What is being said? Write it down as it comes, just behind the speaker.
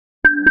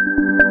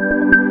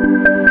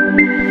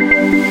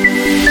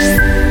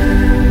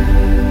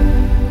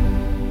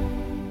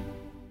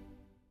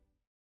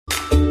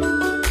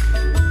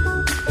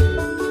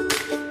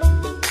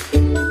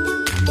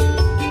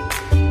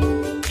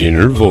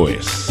Inner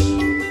Voice,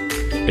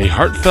 a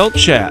heartfelt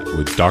chat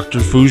with Dr.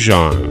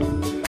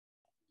 Foojan.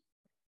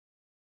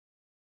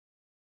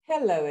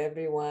 Hello,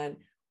 everyone.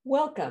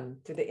 Welcome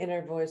to the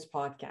Inner Voice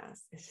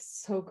podcast.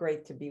 It's so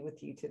great to be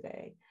with you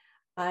today.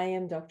 I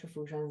am Dr.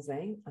 Foojan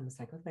Zeng. I'm a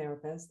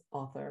psychotherapist,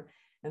 author,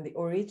 and the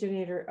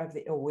originator of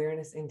the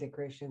awareness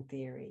integration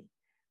theory.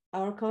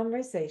 Our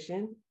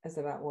conversation is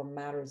about what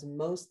matters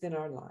most in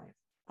our life: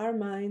 our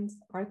minds,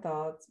 our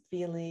thoughts,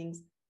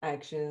 feelings,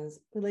 actions,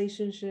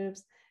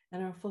 relationships,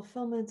 and our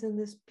fulfillment in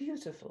this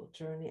beautiful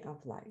journey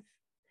of life.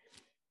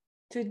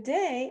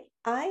 Today,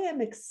 I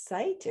am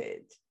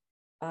excited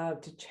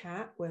to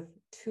chat with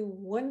two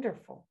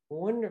wonderful,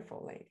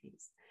 wonderful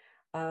ladies.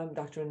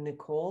 Dr.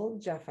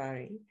 Nicole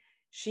Jafari.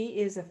 She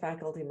is a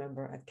faculty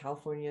member at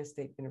California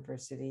State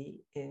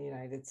University in the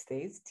United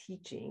States,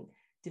 teaching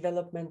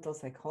developmental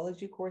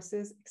psychology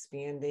courses,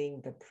 expanding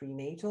the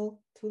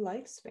prenatal to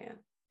lifespan.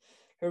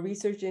 Her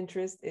research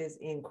interest is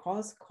in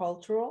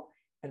cross-cultural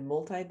and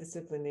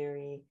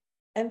multidisciplinary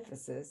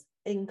emphasis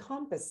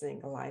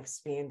encompassing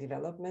lifespan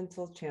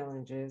developmental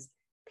challenges,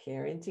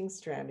 parenting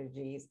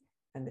strategies,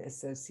 and the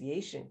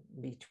association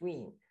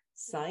between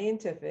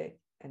scientific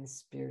and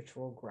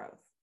spiritual growth.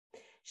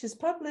 She's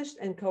published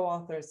and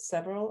co-authored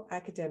several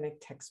academic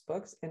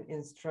textbooks and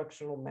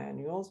instructional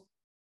manuals,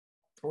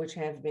 which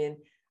have been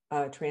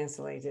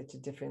translated to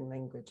different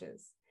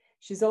languages.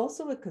 She's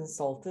also a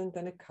consultant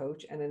and a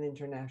coach and an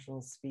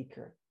international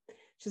speaker.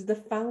 She's the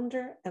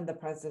founder and the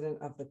president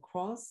of the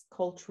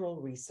Cross-Cultural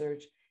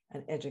Research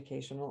and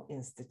Educational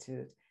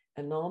Institute,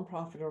 a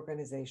nonprofit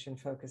organization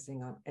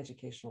focusing on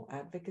educational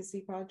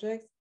advocacy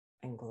projects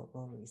and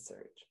global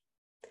research.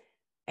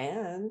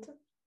 And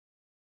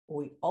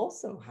we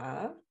also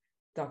have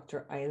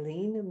Dr.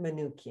 Eileen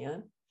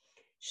Manukian.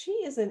 She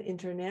is an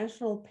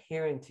international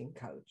parenting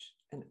coach,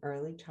 an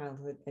early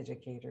childhood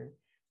educator,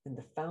 and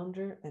the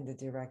founder and the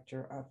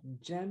director of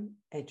GEM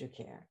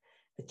Educare,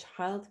 a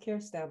childcare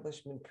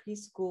establishment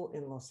preschool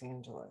in Los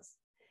Angeles,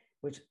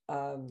 which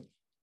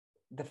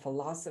the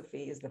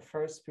philosophy is the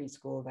first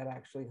preschool that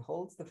actually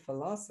holds the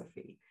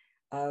philosophy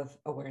of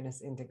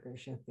awareness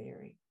integration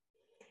theory.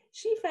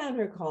 She found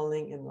her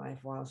calling in life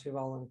while she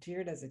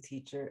volunteered as a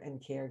teacher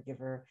and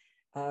caregiver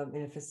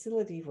in a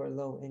facility for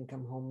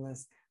low-income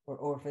homeless or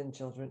orphan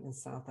children in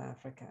South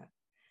Africa.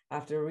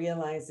 After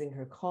realizing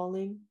her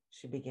calling,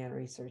 she began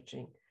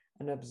researching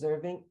and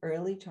observing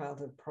early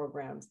childhood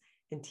programs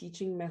and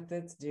teaching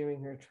methods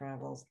during her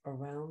travels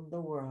around the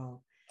world.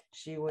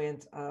 She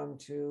went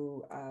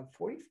to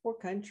 44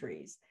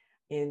 countries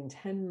in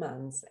 10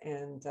 months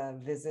and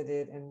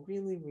visited and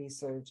really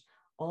researched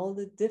all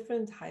the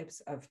different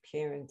types of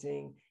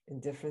parenting in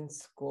different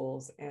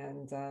schools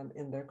and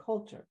in their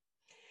culture.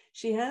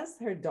 She has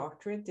her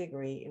doctorate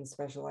degree in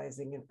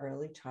specializing in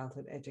early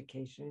childhood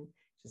education.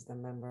 She's a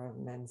member of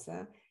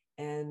Mensa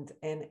and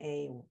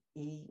NAEYC.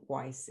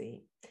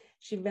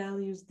 She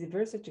values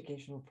diverse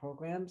educational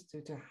programs due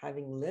to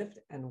having lived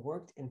and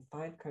worked in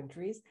 5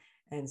 countries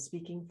and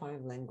speaking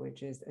 5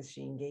 languages as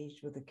she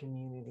engaged with the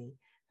community.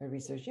 Her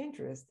research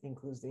interest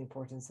includes the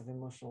importance of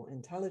emotional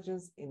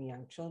intelligence in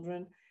young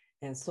children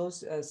and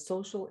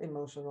social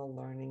emotional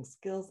learning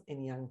skills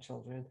in young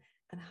children,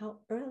 and how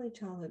early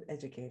childhood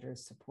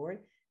educators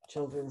support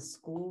children's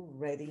school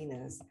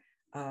readiness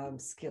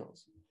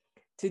skills.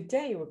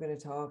 Today, we're going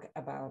to talk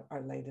about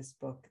our latest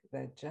book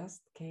that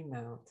just came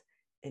out,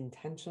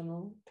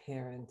 Intentional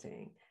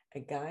Parenting,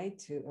 a guide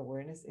to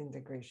awareness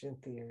integration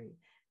theory.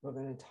 We're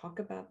going to talk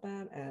about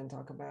that and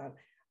talk about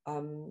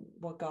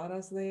what got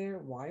us there,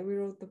 why we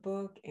wrote the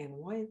book, and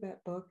why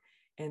that book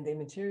and the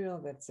material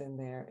that's in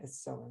there is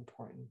so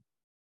important,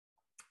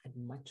 and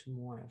much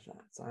more of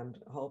that. So I'm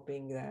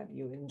hoping that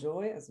you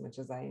enjoy as much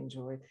as I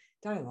enjoyed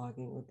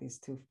dialoguing with these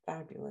two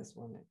fabulous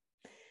women.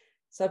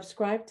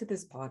 Subscribe to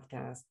this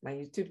podcast, my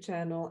YouTube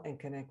channel, and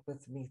connect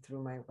with me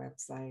through my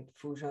website,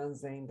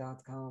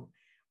 foojanzeng.com,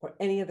 or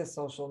any of the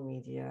social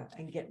media,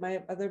 and get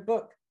my other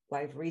book,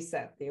 Life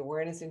Reset, The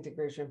Awareness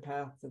Integration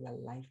Path to the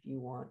Life You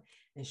Want,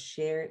 and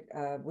share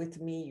with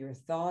me your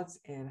thoughts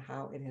and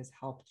how it has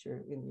helped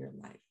you in your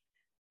life.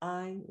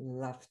 I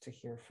love to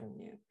hear from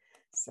you.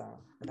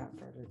 So without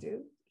further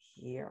ado,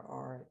 here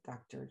are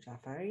Dr.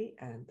 Jafari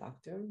and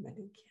Dr.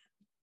 Manukian.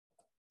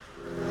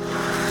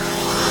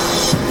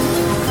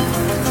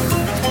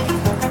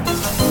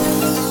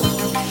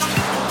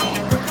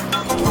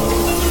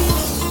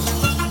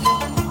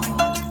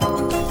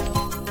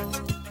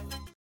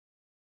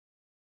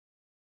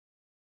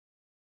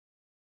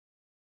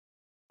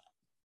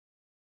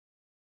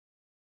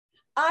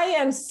 I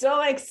am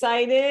so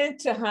excited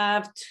to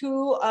have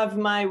two of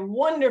my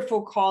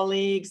wonderful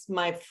colleagues,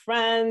 my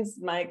friends,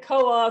 my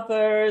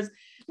co-authors,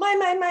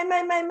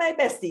 my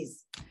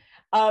besties.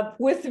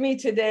 With me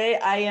today.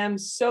 I am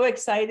so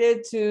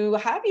excited to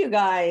have you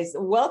guys.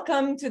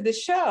 Welcome to the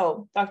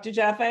show, Dr.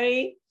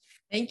 Jafari.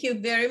 Thank you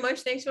very much.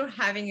 Thanks for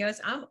having us.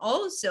 I'm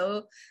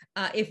also,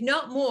 if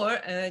not more,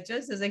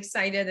 just as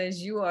excited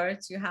as you are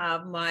to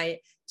have my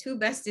two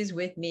besties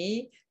with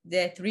me,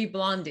 the three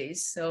blondies.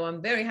 So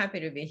I'm very happy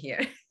to be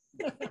here.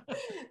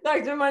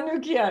 Dr.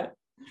 Manoukian.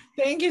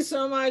 Thank you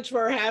so much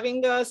for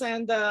having us.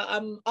 And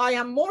I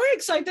am more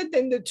excited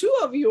than the two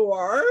of you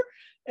are.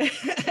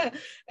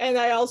 And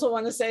I also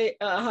want to say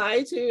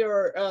hi to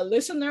your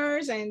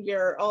listeners, and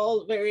we're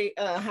all very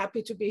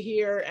happy to be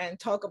here and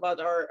talk about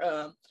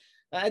our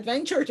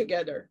adventure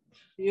together.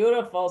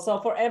 Beautiful. So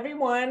for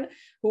everyone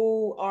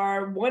who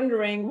are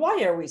wondering,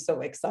 why are we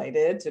so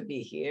excited to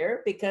be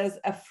here? Because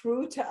a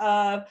fruit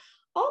of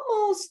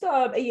almost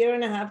a year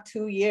and a half,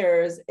 2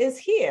 years is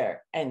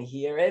here. And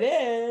here it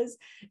is,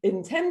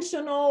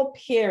 Intentional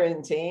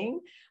Parenting,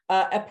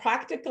 a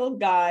practical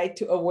guide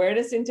to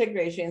awareness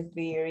integration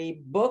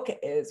theory book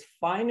is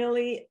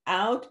finally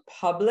out,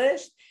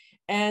 published.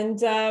 And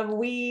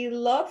we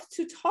love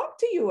to talk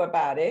to you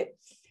about it.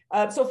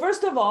 So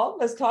first of all,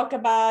 let's talk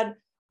about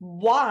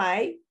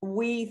why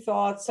we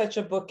thought such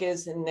a book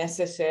is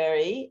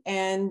necessary,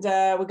 and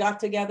we got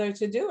together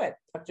to do it.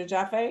 Dr.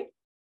 Jaffe?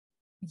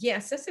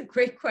 Yes, that's a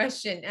great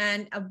question.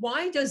 And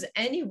why does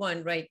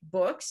anyone write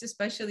books,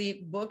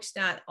 especially books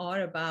that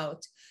are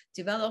about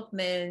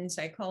development,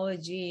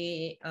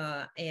 psychology,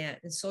 and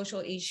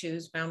social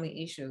issues,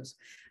 family issues?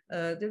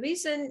 The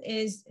reason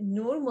is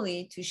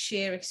normally to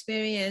share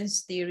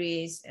experience,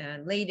 theories,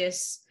 and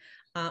latest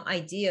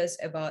ideas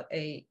about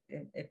a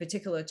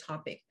particular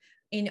topic.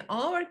 In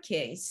our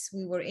case,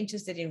 we were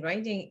interested in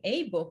writing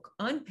a book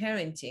on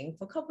parenting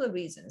for a couple of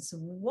reasons.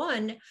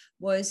 One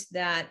was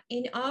that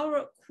in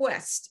our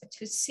quest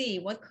to see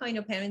what kind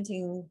of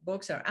parenting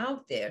books are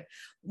out there,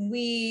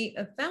 we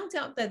found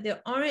out that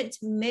there aren't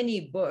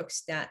many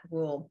books that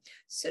will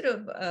sort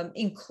of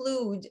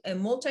include a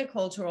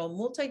multicultural,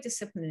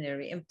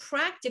 multidisciplinary, and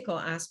practical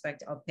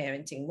aspect of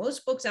parenting.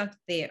 Most books out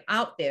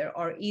there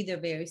are either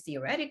very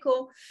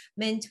theoretical,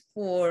 meant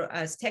for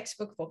as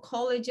textbook for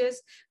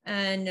colleges,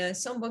 and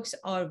some books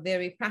are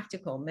very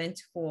practical,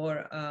 meant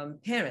for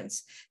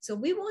parents. So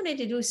we wanted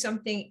to do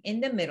something in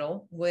the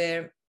middle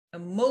where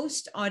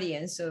most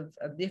audience of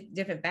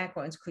different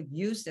backgrounds could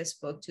use this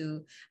book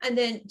and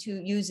then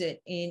to use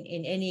it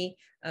in any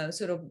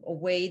sort of a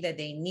way that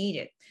they need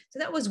it. So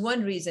that was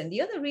one reason.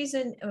 The other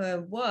reason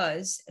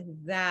was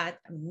that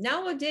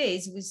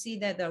nowadays we see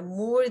that there are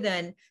more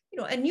than,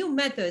 new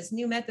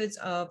methods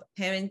of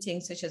parenting,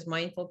 such as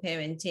mindful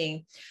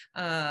parenting,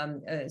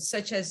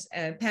 such as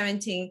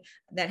parenting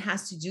that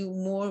has to do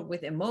more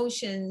with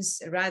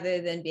emotions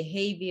rather than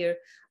behavior.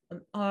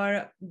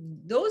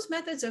 Those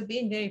methods are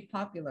being very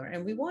popular,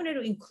 and we wanted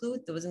to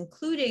include those,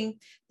 including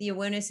the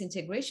awareness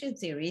integration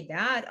theory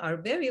that our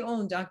very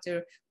own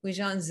Dr.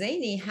 Foujan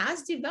Zaini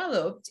has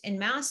developed and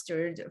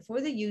mastered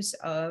for the use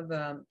of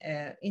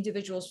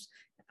individuals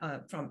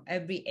from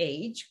every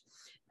age.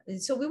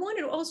 So we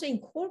wanted to also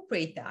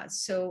incorporate that.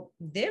 So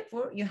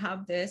therefore, you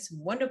have this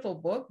wonderful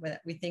book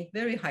that we think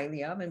very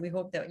highly of, and we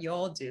hope that you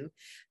all do,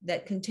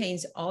 that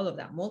contains all of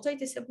that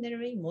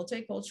multidisciplinary,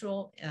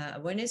 multicultural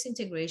awareness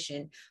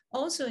integration,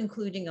 also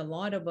including a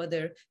lot of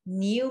other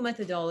new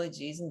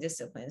methodologies and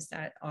disciplines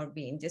that are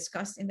being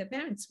discussed in the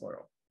parents'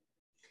 world.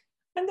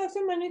 And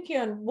Dr.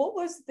 Manoukian, what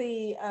was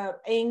the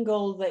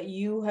angle that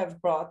you have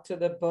brought to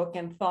the book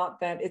and thought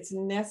that it's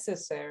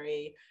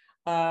necessary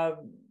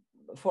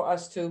for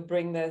us to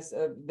bring this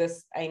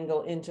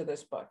angle into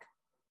this book?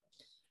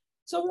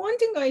 So one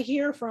thing I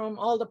hear from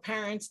all the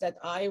parents that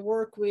I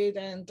work with,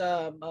 and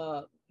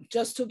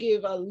just to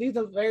give a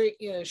little very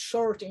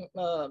short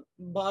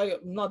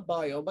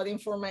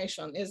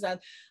information, is that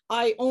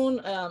I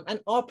own and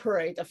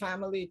operate a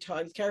family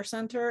child care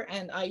center,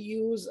 and I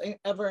use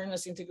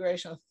awareness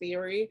integration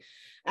theory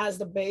as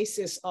the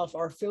basis of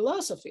our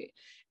philosophy.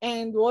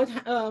 And what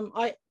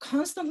I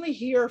constantly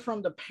hear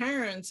from the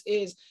parents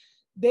is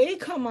they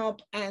come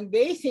up and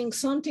they think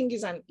something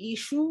is an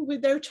issue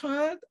with their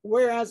child,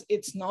 whereas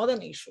it's not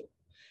an issue.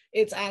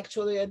 It's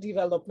actually a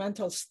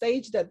developmental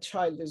stage that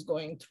child is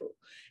going through.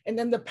 And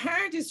then the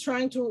parent is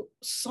trying to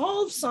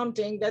solve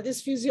something that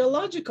is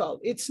physiological.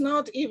 It's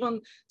not even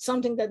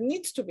something that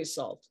needs to be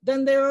solved.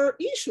 Then there are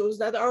issues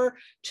that are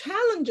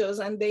challenges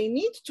and they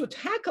need to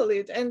tackle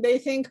it. And they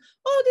think,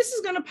 oh, this is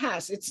going to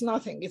pass. It's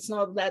nothing. It's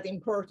not that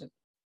important.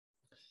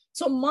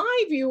 So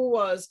my view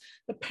was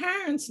the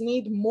parents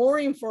need more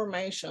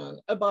information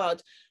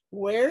about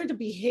where the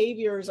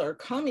behaviors are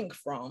coming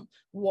from,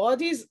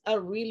 what is a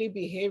really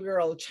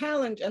behavioral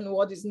challenge and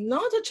what is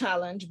not a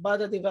challenge,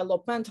 but a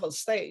developmental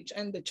stage,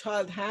 and the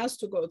child has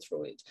to go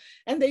through it.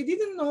 And they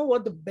didn't know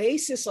what the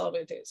basis of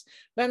it is.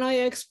 When I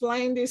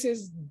explained this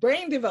is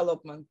brain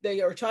development,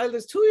 your child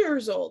is 2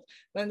 years old.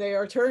 When they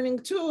are turning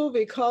 2,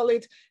 we call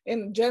it,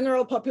 in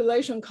general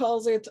population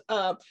calls it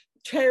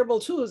terrible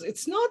twos.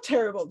 It's not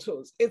terrible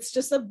twos. It's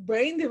just a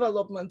brain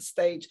development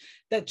stage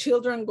that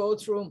children go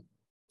through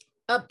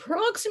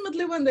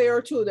approximately when they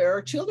are 2. There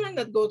are children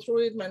that go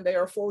through it when they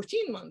are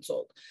 14 months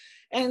old.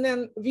 And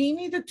then we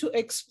needed to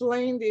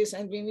explain this,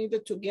 and we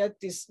needed to get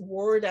this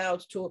word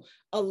out to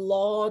a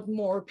lot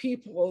more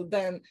people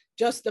than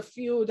just the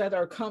few that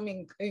are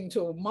coming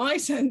into my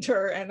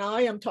center and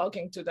I am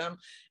talking to them.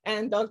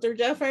 And Dr.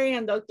 Jaffery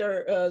and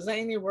Dr.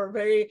 Zaini were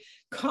very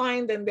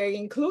kind, and they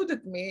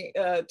included me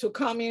to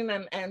come in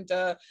and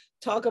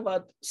talk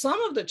about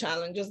some of the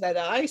challenges that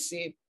I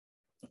see.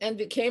 And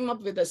we came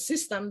up with a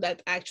system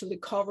that actually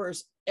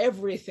covers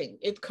everything.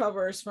 It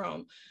covers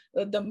from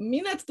the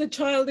minute the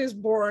child is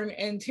born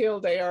until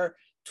they are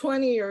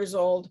 20 years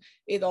old.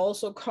 It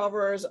also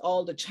covers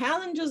all the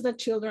challenges that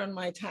children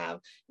might have.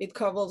 It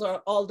covers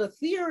all the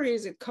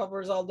theories. It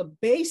covers all the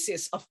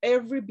basis of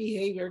every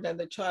behavior that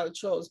the child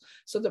shows.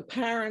 So the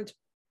parent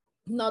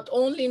not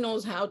only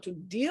knows how to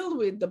deal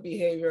with the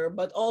behavior,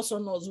 but also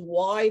knows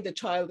why the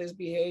child is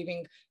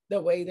behaving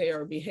the way they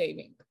are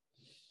behaving.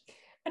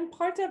 And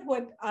part of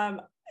what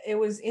it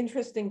was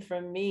interesting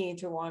for me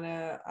to want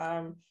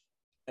to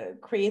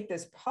create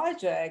this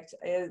project,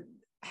 it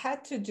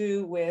had to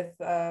do with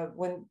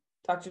when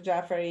Dr.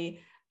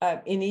 Jaffery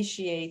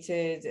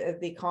initiated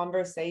the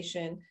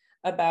conversation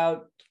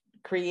about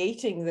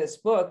creating this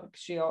book.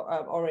 She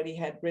already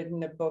had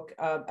written a book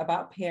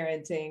about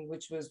parenting,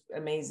 which was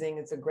amazing.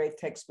 It's a great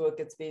textbook.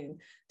 It's being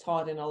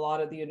taught in a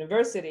lot of the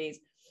universities.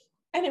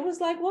 And it was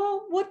like,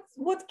 well,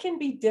 what can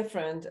be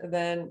different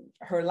than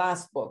her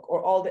last book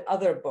or all the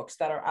other books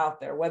that are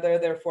out there, whether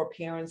they're for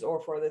parents or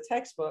for the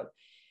textbook?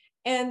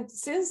 And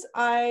since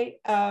I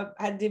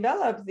had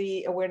developed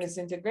the awareness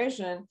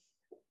integration,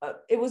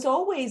 it was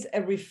always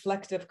a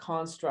reflective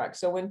construct.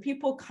 So when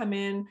people come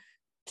in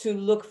to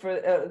look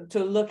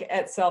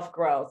at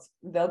self-growth,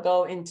 they'll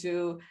go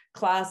into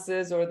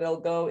classes or they'll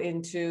go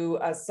into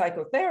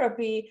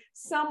psychotherapy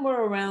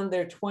somewhere around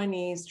their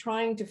 20s,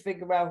 trying to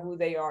figure out who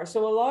they are.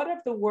 So a lot of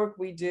the work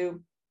we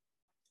do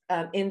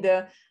in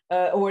the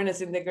awareness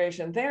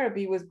integration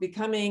therapy was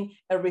becoming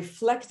a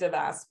reflective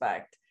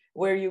aspect,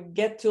 where you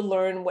get to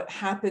learn what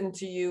happened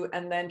to you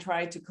and then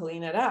try to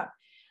clean it up.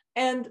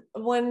 And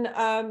when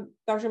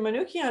Dr.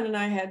 Manoukian and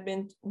I had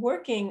been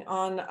working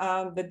on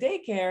the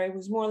daycare, it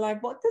was more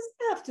like, well, it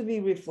doesn't have to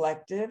be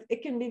reflective.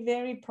 It can be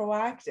very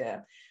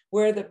proactive,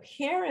 where the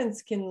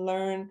parents can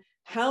learn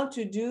how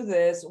to do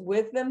this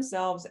with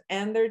themselves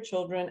and their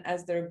children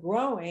as they're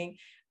growing.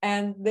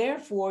 And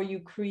therefore, you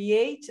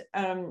create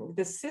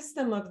the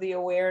system of the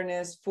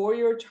awareness for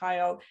your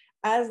child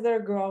as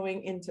they're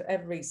growing into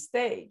every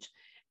stage.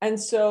 And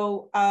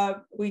so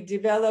we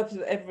developed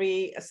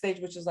every stage,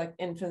 which is like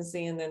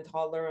infancy and then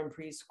toddler and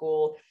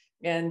preschool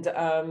and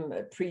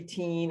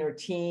preteen or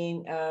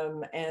teen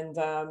and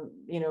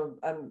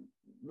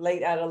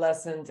late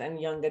adolescent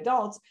and young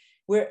adults.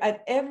 Where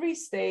at every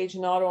stage,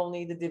 not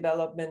only the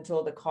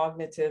developmental, the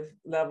cognitive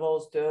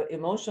levels, the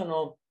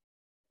emotional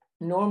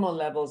normal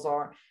levels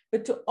are,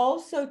 but to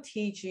also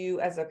teach you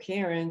as a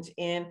parent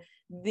in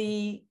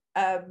the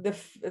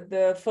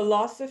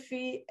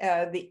philosophy,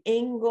 the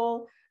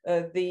angle,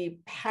 the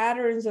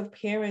patterns of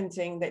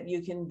parenting that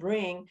you can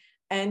bring,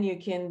 and you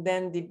can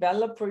then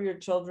develop for your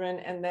children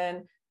and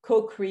then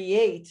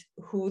co-create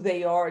who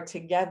they are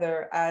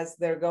together as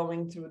they're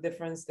going through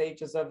different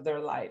stages of their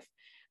life.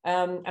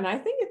 And I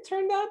think it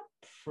turned out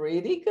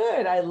pretty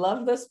good. I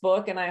love this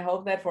book, and I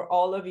hope that for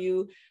all of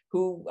you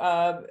who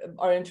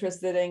are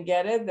interested and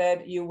get it,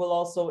 that you will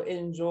also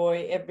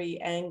enjoy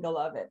every angle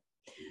of it.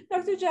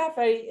 Dr.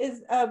 Jaffery,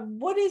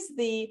 what is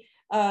the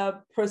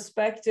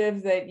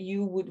perspective that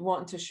you would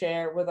want to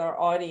share with our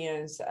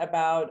audience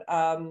about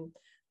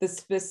the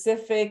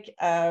specific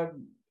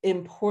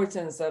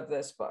importance of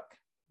this book?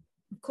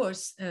 Of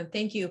course,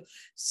 thank you.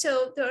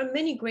 So there are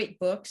many great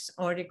books,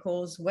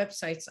 articles,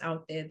 websites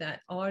out there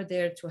that are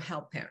there to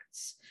help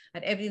parents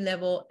at every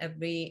level,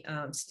 every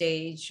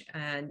stage,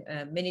 and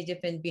many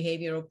different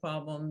behavioral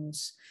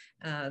problems,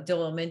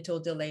 developmental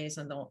delays,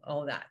 and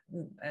all that.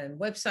 And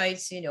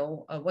websites,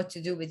 what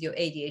to do with your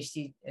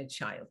ADHD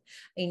child.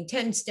 In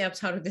 10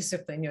 steps, how to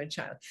discipline your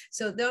child.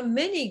 So there are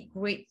many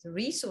great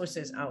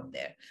resources out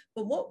there.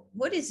 But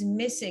what is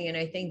missing, and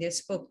I think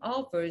this book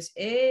offers,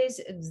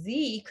 is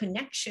the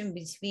connection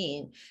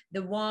between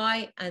the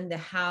why and the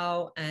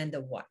how and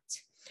the what.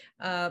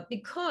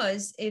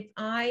 Because if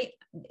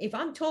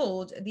I'm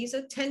told these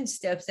are 10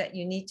 steps that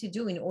you need to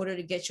do in order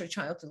to get your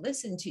child to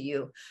listen to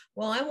you,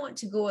 well, I want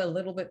to go a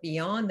little bit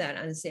beyond that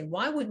and say,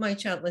 why would my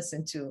child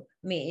listen to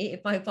me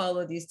if I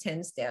follow these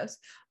 10 steps?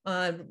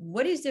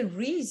 What is the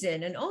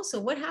reason? And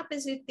also, what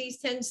happens with these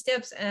 10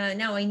 steps?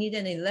 Now I need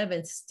an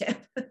 11th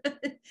step.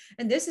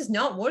 And this is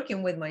not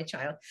working with my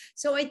child.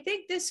 So I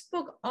think this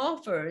book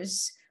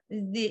offers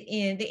the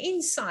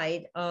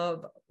insight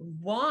of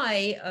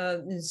why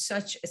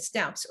such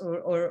steps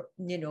or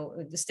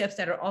the steps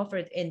that are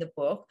offered in the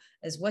book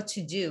as what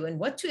to do and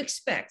what to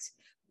expect.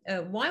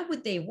 Why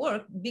would they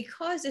work?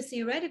 Because the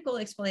theoretical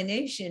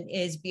explanation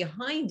is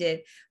behind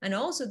it, and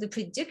also the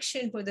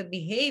prediction for the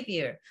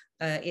behavior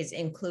is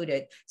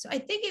included. So I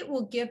think it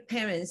will give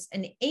parents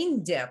an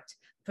in-depth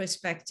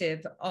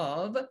perspective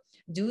of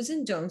do's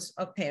and don'ts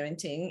of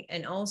parenting,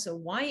 and also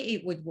why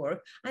it would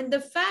work. And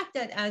the fact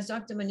that, as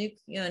Dr.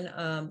 Manoukian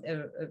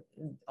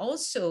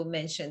also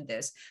mentioned,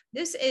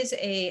 this is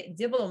a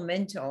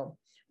developmental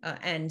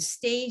and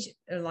stage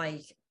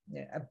like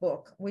a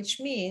book, which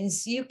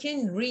means you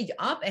can read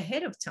up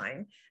ahead of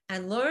time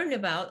and learn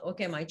about,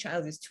 okay, my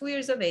child is 2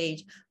 years of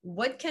age.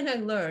 What can I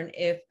learn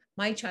if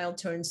my child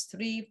turns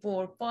 3,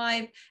 4,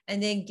 5,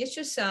 and then get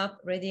yourself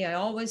ready. I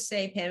always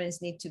say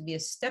parents need to be a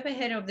step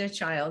ahead of their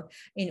child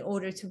in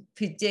order to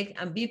predict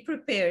and be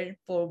prepared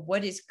for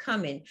what is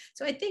coming.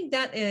 So I think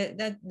that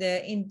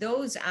in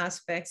those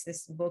aspects,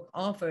 this book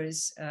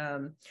offers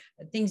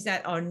things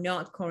that are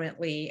not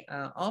currently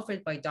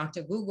offered by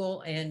Dr.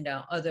 Google and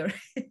other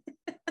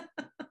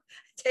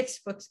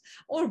textbooks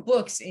or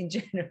books in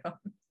general.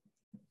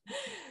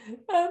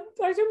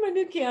 Dr.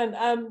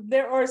 Manoukian,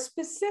 there are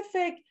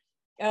specific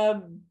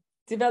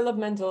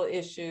developmental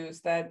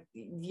issues that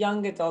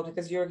young adults,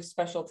 because your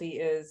specialty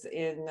is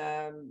in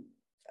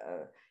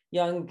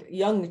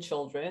young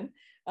children.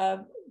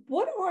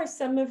 What are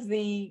some of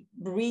the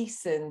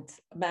recent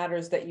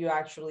matters that you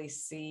actually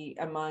see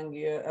among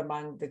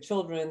the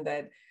children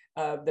that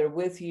they're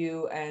with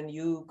you and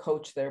you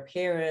coach their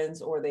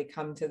parents or they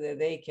come to the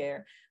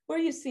daycare, where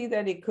you see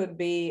that it could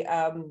be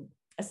a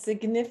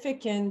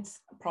significant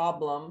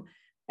problem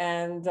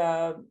and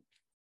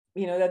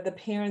that the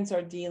parents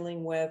are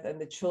dealing with and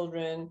the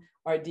children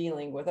are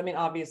dealing with? I mean,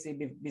 obviously,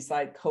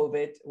 beside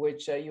COVID,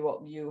 which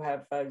you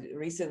have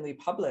recently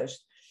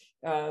published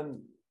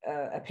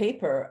a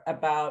paper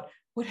about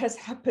what has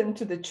happened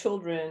to the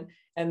children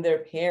and their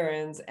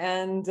parents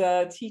and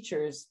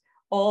teachers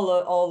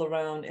all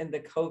around in the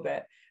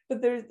COVID.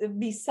 But there's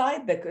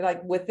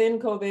within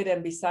COVID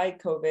and beside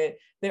COVID,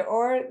 there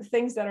are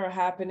things that are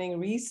happening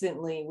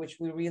recently which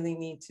we really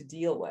need to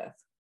deal with.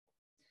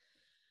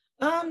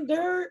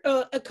 There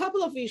are a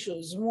couple of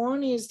issues.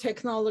 One is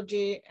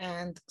technology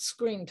and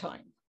screen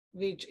time,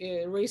 which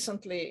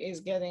recently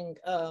is getting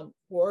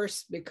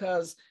worse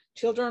because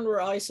children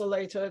were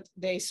isolated.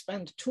 They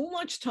spent too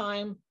much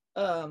time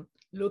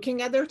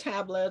looking at their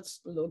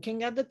tablets,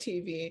 looking at the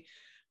TV,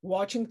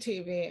 watching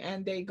TV,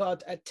 and they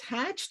got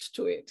attached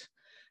to it.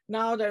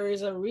 Now there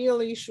is a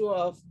real issue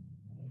of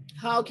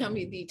how can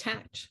we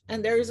detach?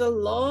 And there is a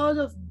lot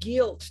of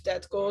guilt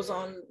that goes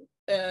on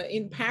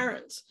in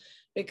parents,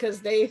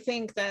 because they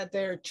think that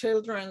their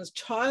children's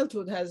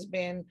childhood has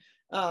been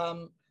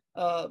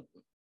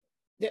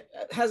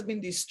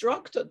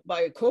destructed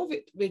by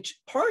COVID, which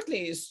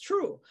partly is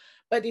true,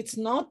 but it's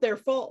not their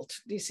fault.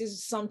 This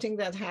is something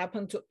that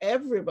happened to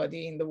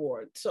everybody in the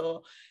world.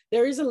 So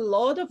there is a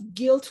lot of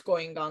guilt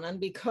going on, and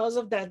because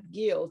of that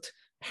guilt,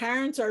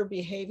 parents are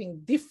behaving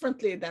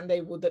differently than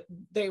they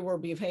were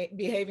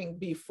behaving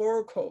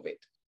before COVID.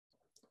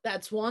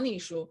 That's one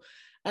issue.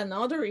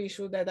 Another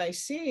issue that I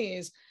see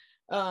is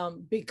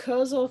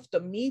because of the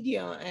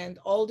media and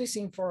all this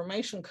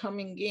information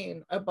coming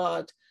in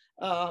about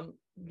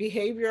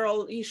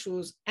behavioral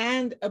issues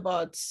and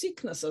about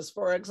sicknesses,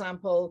 for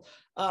example,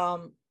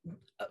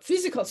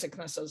 physical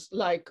sicknesses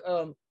like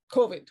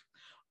COVID,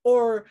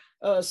 or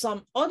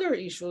some other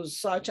issues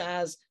such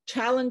as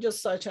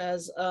challenges such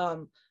as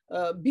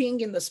being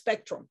in the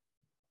spectrum.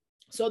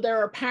 So there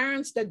are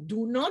parents that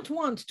do not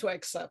want to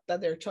accept that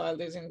their child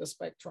is in the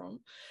spectrum.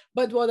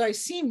 But what I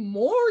see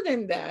more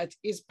than that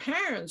is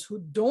parents who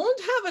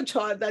don't have a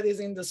child that is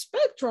in the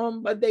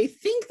spectrum, but they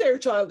think their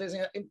child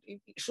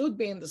should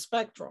be in the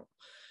spectrum,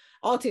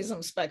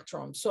 autism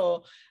spectrum.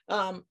 So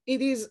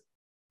it is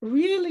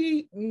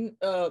really,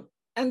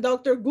 and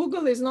Dr.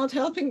 Google is not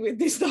helping with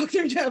this,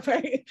 Dr.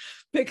 Jafari,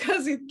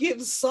 because it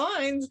gives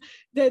signs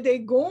that they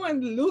go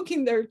and look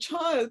in their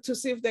child to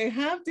see if they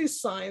have these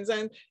signs.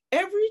 And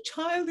every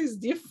child is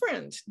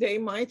different. They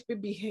might be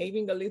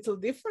behaving a little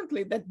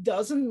differently. That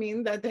doesn't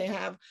mean that they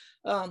have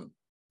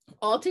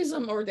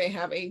autism or they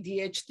have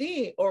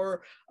ADHD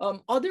or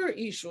other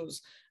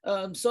issues.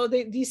 So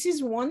this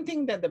is one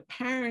thing that the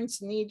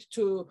parents need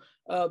to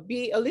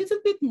be a little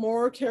bit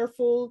more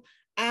careful,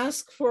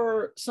 ask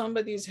for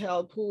somebody's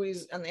help who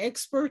is an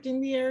expert in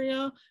the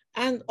area.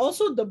 And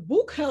also the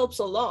book helps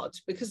a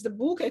lot, because the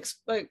book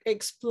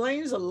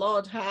explains a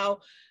lot how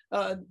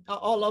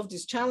all of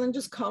these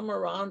challenges come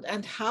around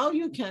and how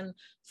you can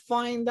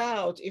find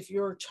out if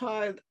your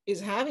child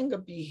is having a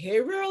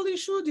behavioral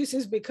issue. This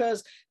is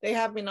because they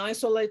have been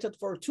isolated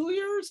for 2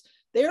 years,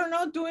 they are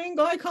not doing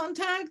eye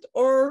contact,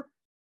 or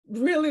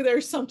really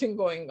there's something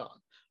going on.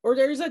 Or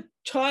there is a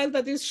child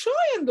that is shy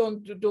and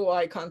don't do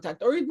eye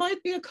contact, or it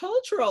might be a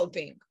cultural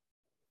thing.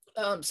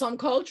 Some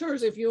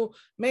cultures, if you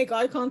make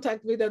eye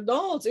contact with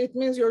adults, it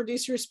means you're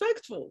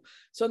disrespectful.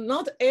 So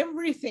not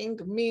everything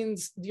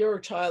means your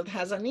child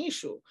has an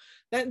issue.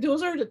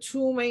 Those are the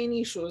two main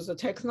issues: the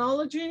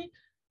technology,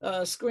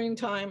 screen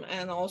time,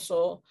 and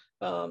also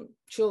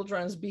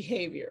children's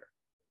behavior.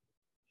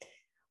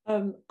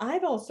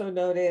 I've also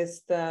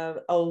noticed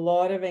a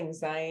lot of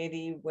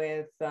anxiety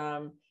with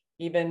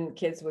even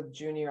kids with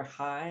junior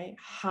high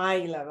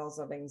levels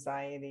of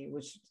anxiety,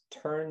 which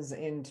turns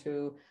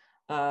into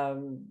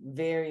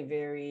very,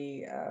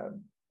 very,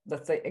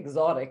 let's say,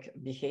 exotic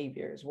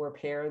behaviors where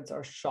parents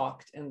are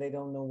shocked and they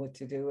don't know what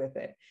to do with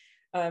it.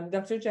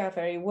 Dr.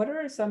 Jafari, what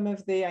are some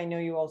of the, I know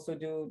you also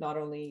do not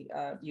only,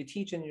 you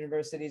teach in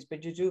universities,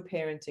 but you do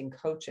parenting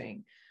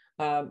coaching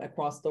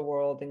across the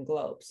world and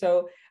globe.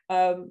 So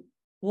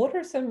what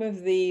are some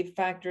of the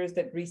factors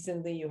that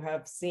recently you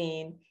have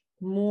seen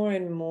more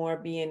and more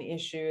be an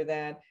issue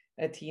that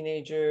a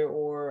teenager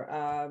or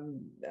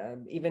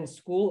even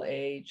school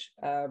age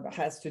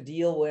has to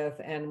deal with,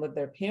 and what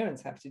their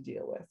parents have to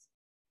deal with?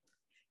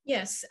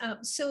 Yes.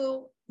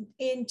 So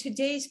in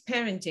today's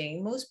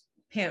parenting, most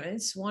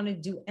parents want to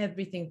do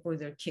everything for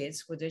their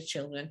kids, for their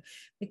children,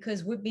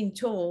 because we've been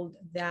told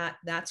that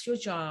that's your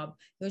job.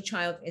 Your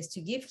child is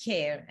to give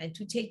care and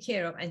to take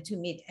care of and to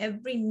meet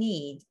every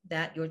need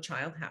that your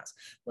child has.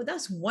 Well,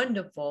 that's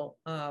wonderful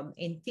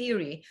in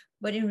theory,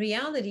 but in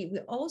reality, we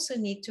also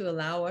need to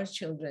allow our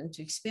children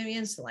to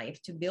experience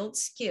life, to build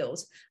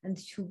skills, and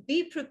to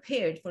be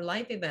prepared for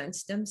life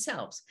events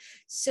themselves.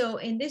 So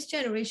in this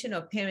generation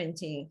of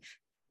parenting,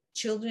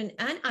 children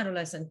and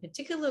adolescents,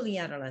 particularly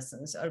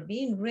adolescents, are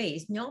being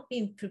raised, not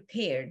being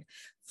prepared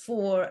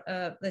for,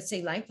 let's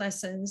say, life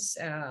lessons,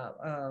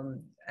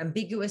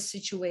 ambiguous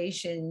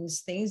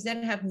situations, things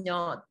that have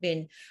not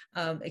been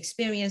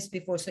experienced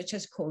before, such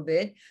as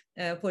COVID.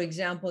 For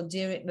example,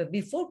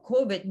 before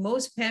COVID,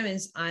 most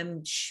parents,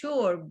 I'm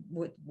sure,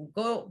 would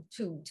go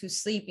to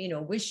sleep,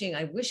 wishing,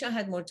 I wish I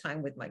had more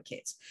time with my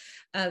kids.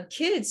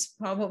 Kids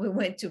probably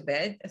went to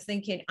bed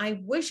thinking, I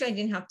wish I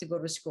didn't have to go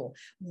to school.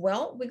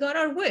 Well, we got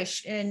our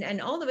wish,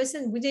 and all of a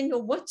sudden, we didn't know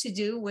what to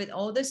do with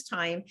all this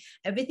time.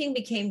 Everything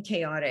became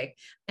chaotic.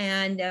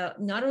 And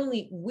not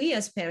only we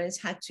as parents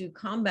had to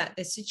combat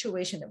the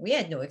situation that we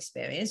had no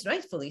experience,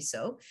 rightfully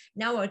so.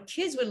 Now our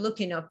kids were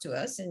looking up to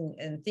us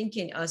and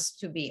thinking us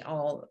to be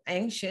all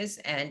anxious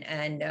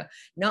and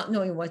not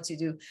knowing what to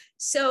do.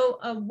 So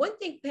one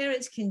thing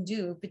parents can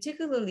do,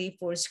 particularly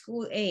for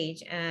school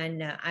age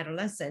and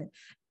adolescent,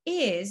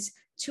 is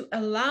to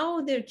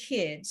allow their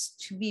kids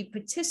to be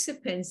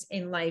participants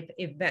in life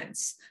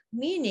events,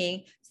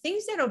 meaning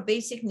things that are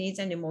basic needs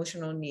and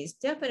emotional needs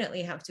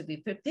definitely have to be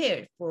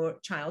prepared for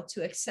child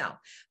to excel.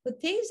 But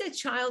things that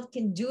child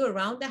can do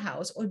around the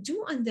house or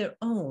do on their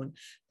own,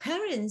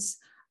 parents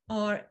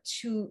are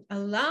to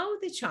allow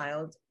the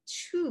child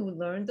to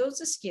learn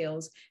those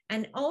skills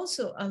and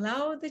also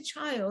allow the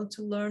child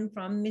to learn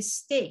from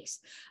mistakes.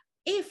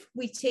 If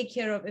we take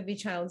care of every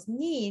child's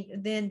need,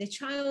 then the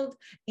child,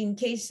 in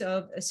case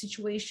of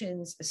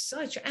situations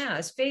such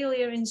as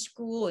failure in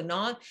school or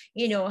not,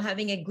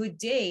 having a good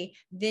day,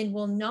 then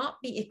will not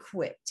be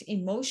equipped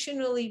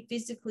emotionally,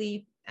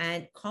 physically,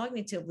 and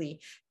cognitively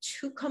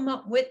to come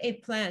up with a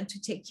plan to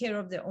take care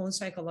of their own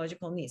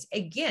psychological needs.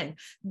 Again,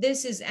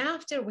 this is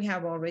after we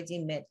have already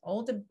met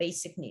all the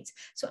basic needs.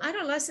 So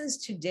adolescents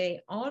today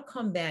are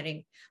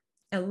combating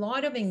a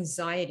lot of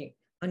anxiety,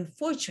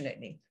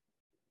 unfortunately.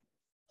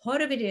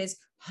 Part of it is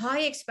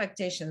high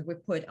expectations we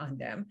put on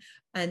them.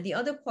 And the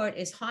other part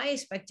is high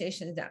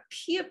expectations that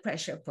peer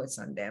pressure puts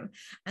on them.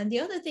 And the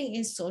other thing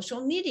is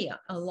social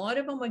media. A lot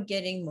of them are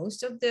getting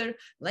most of their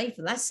life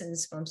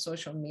lessons from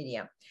social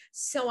media.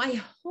 So I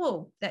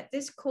hope that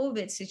this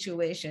COVID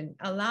situation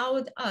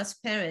allowed us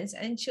parents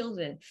and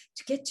children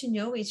to get to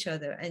know each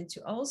other and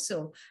to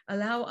also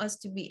allow us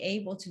to be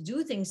able to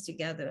do things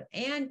together,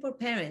 and for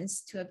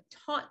parents to have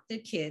taught the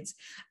kids,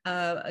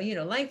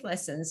 life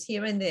lessons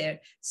here and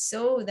there,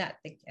 so that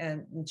the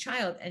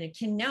child and it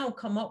can now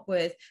come up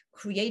with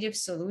creative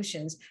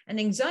solutions. And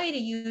anxiety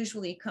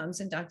usually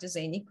comes, and Dr.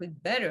 Zaini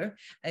could better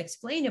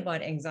explain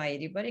about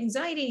anxiety, but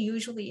anxiety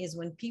usually is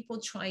when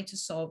people try to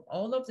solve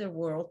all of their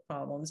world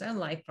problems and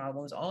life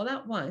problems all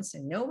at once,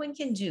 and no one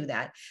can do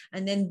that.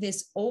 And then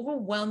this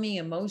overwhelming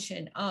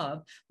emotion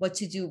of what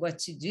to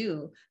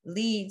do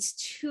leads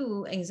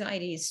to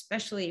anxiety,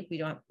 especially if we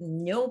don't have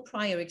no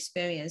prior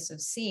experience of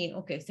seeing,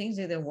 okay, things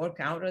either work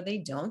out or they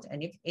don't,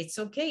 and if it's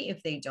okay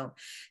if they don't.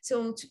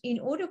 So in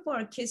order for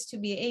our kids to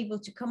be able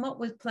to come up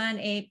with plan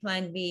A,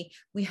 plan B,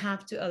 we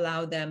have to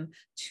allow them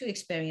to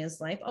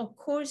experience life. Of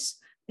course,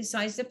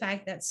 besides the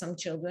fact that some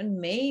children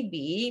may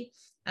be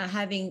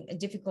having a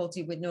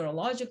difficulty with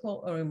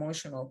neurological or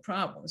emotional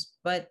problems,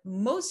 but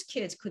most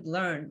kids could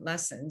learn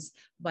lessons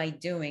by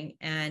doing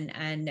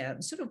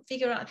and sort of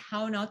figure out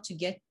how not to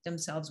get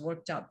themselves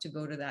worked up to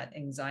go to that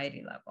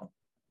anxiety level.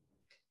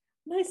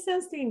 I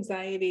sense the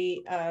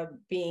anxiety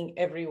being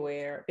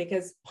everywhere,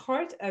 because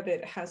part of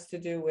it has to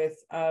do with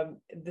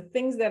the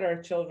things that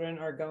our children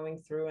are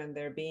going through and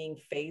they're being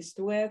faced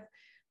with.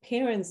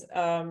 Parents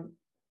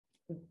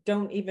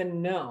don't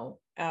even know,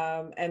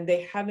 and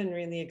they haven't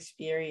really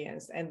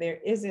experienced, and there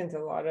isn't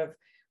a lot of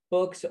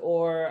books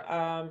or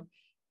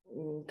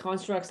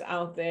constructs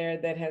out there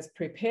that has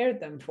prepared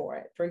them for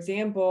it. For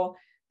example,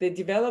 the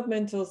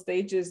developmental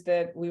stages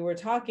that we were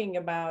talking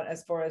about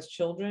as far as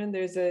children,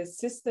 there's a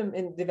system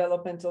in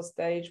developmental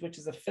stage, which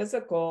is a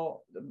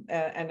physical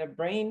and a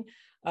brain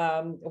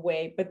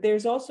way, but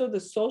there's also the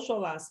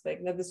social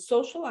aspect. Now, the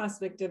social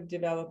aspect of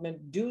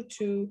development, due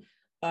to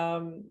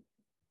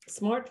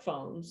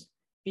smartphones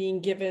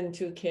being given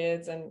to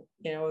kids, and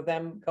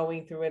them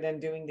going through it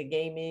and doing the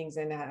gamings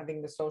and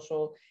having the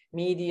social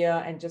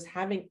media and just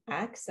having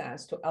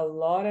access to a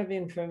lot of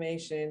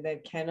information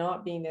that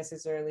cannot be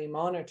necessarily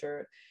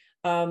monitored.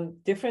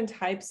 Different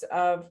types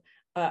of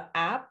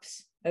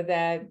apps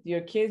that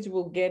your kids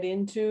will get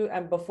into,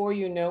 and before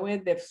you know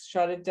it, they've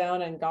shut it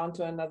down and gone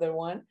to another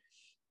one.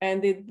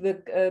 And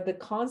the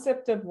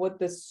concept of what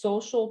the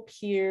social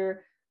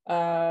peer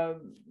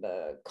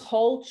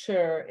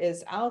culture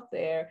is out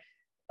there,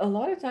 a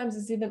lot of times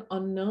it's even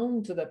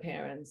unknown to the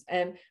parents.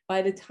 And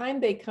by the time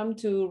they come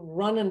to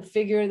run and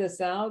figure this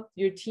out,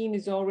 your teen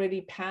is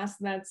already past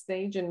that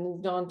stage and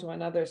moved on to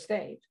another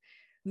stage.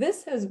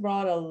 This has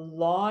brought a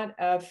lot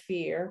of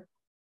fear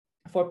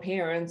for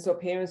parents. So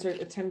parents are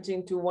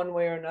attempting to one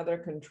way or another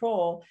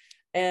control.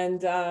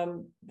 And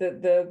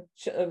the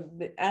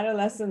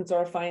adolescents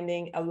are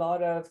finding a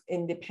lot of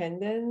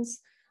independence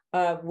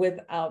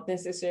without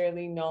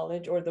necessarily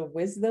knowledge or the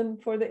wisdom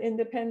for the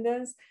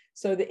independence.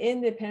 So the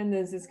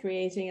independence is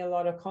creating a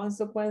lot of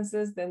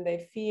consequences. Then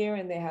they fear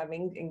and they have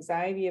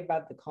anxiety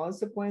about the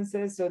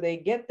consequences. So they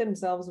get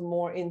themselves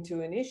more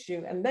into an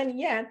issue. And then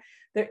yet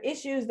there are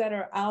issues that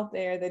are out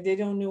there that they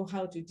don't know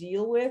how to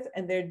deal with.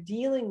 And they're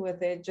dealing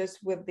with it just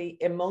with the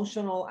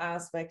emotional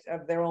aspect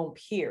of their own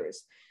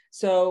peers.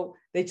 So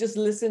they just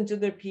listen to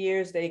their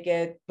peers. They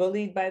get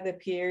bullied by the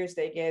peers.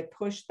 They get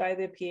pushed by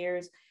the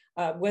peers.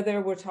 Whether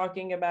we're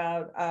talking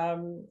about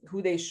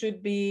who they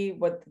should be,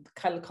 what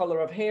kind of color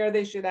of hair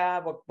they should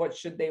have, what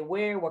should they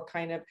wear, what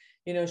kind of,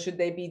 should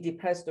they be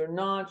depressed or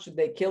not, should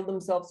they kill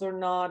themselves or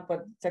not,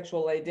 what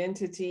sexual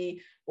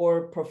identity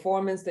or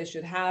performance they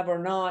should have or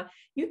not.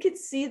 You could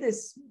see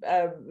this,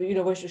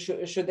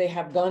 should they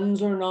have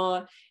guns or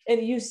not?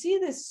 And you see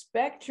this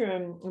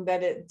spectrum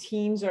that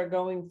teens are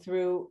going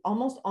through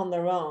almost on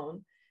their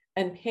own,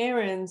 and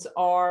parents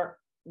are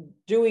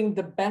doing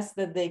the best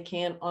that they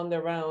can on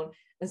their own.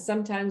 And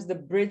sometimes the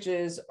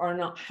bridges are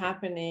not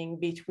happening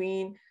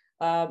between,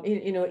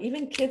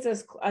 even kids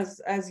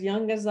as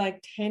young as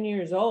like 10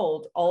 years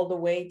old, all the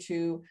way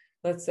to,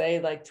 let's say,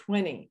 like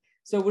 20.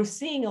 So we're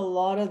seeing a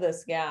lot of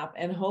this gap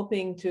and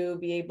hoping to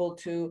be able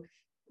to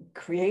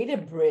create a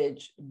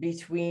bridge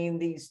between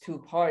these two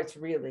parts,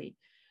 really.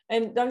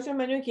 And Dr.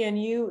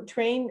 Manoukian, you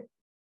train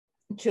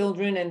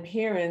children and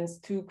parents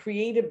to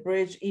create a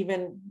bridge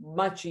even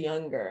much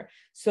younger,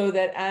 so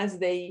that as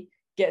they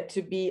get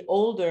to be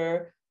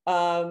older,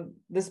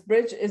 this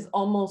bridge is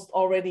almost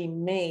already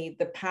made,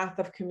 the path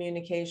of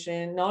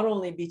communication, not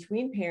only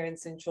between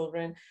parents and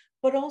children,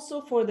 but also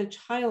for the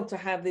child to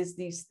have these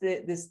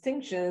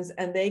distinctions,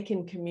 and they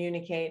can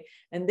communicate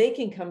and they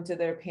can come to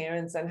their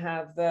parents and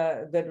have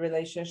the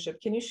relationship.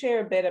 Can you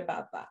share a bit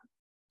about that?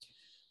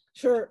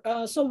 Sure.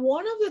 So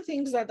one of the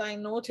things that I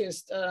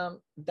noticed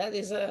that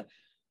is a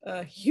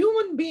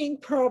human being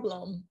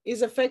problem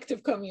is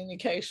effective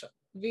communication.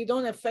 We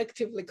don't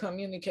effectively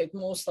communicate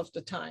most of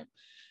the time.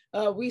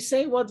 We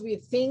say what we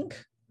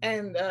think,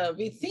 and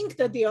we think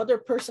that the other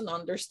person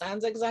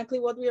understands exactly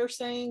what we are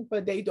saying,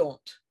 but they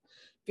don't.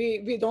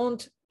 We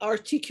don't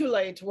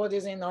articulate what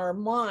is in our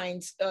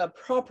minds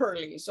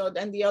properly. So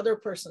then the other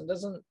person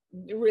doesn't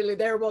really,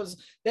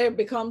 there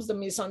becomes the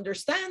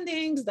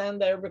misunderstandings, then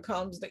there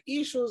becomes the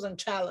issues and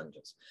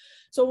challenges.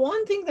 So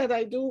one thing that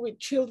I do with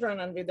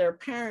children and with their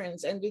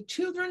parents and with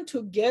children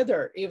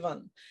together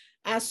even,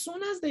 as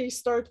soon as they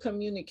start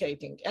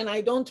communicating, and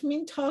I don't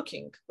mean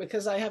talking,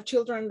 because I have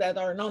children that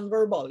are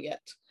nonverbal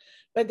yet,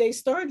 but they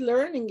start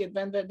learning it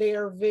when they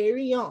are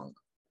very young.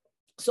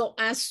 So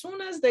as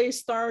soon as they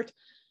start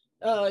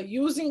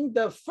using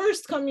the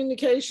first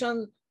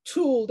communication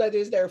tool, that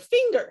is their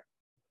finger,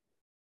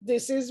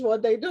 this is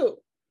what they do.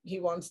 He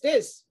wants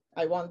this,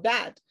 I want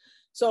that.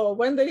 So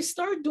when they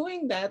start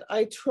doing that,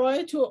 I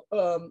try to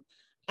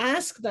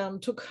ask them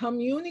to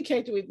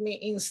communicate with me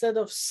instead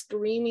of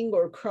screaming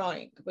or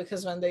crying,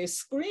 because when they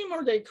scream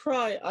or they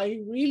cry,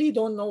 I really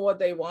don't know what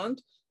they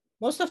want.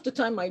 Most of the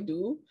time I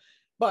do,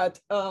 but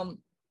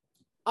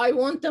I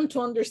want them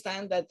to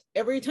understand that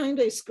every time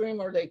they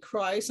scream or they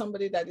cry,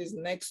 somebody that is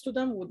next to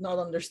them would not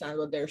understand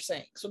what they're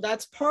saying. So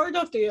that's part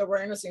of the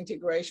awareness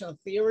integration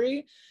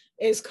theory,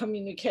 is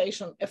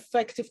communication,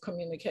 effective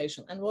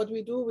communication. And what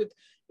we do with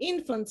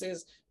infants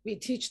is we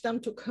teach them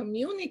to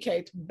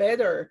communicate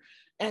better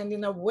and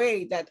in a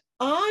way that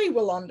I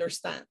will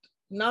understand,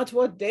 not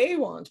what they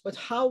want, but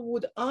how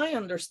would I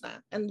understand?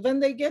 And when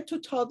they get to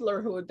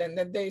toddlerhood and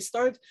then they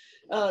start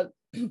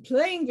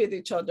playing with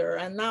each other,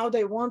 and now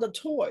they want a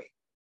toy.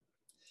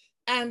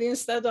 And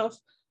instead of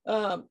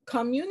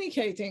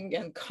communicating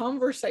and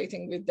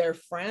conversating with their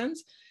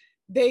friends,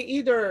 they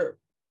either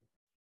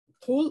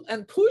pull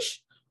and push,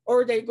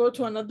 or they go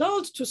to an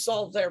adult to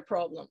solve their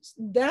problems.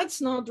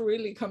 That's not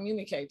really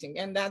communicating,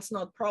 and that's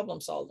not problem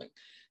solving.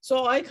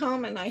 So I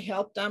come and I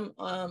help them,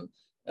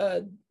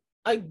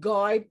 I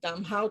guide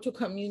them how to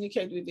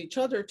communicate with each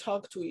other,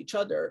 talk to each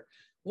other.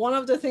 One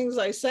of the things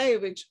I say,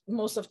 which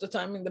most of the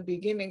time in the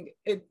beginning,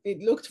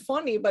 it looked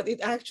funny, but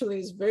it actually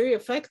is very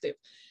effective.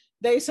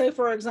 They say,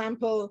 for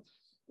example,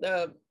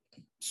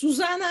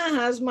 Susanna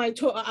has my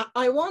toy.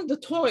 I want the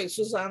toy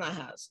Susanna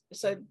has. I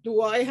said,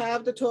 do I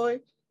have the toy?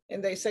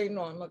 And they say,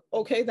 no. I'm like,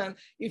 okay, then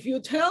if you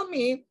tell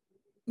me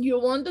you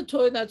want the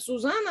toy that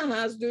Susanna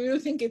has, do you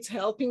think it's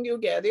helping you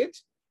get it?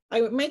 I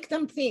would make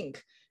them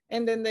think.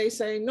 And then they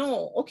say,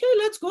 no. Okay,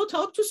 let's go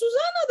talk to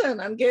Susanna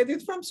then and get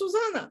it from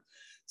Susanna.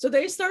 So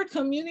they start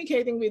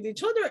communicating with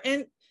each other,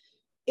 and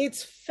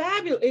it's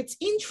fabulous. It's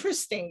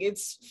interesting.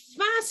 It's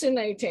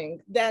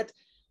fascinating that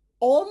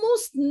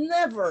almost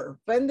never,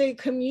 when they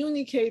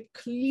communicate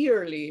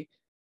clearly,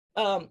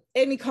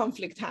 any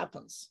conflict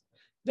happens.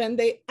 When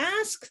they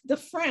ask the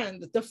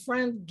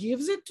friend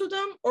gives it to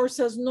them or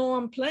says, no,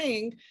 I'm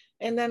playing.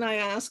 And then I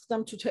ask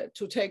them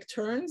to take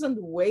turns and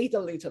wait a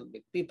little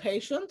bit, be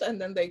patient, and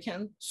then they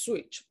can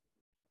switch.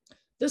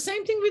 The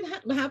same thing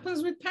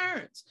happens with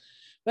parents.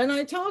 When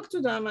I talk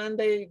to them and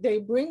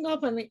they bring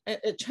up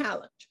a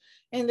challenge,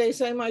 and they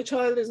say, my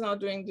child is not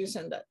doing this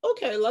and that.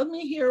 Okay, let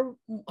me hear,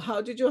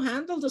 how did you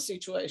handle the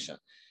situation?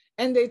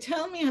 And they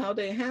tell me how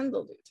they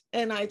handled it.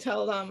 And I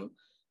tell them,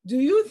 do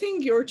you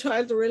think your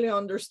child really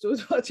understood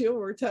what you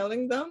were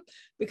telling them?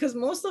 Because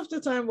most of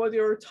the time what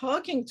you're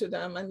talking to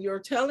them and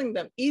you're telling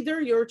them, either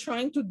you're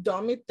trying to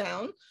dumb it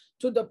down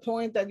to the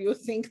point that you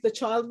think the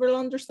child will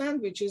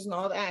understand, which is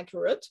not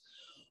accurate,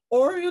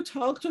 or you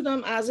talk to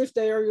them as if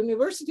they are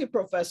university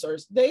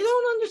professors. They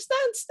don't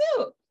understand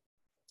still.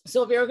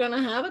 So we are going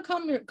to have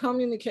a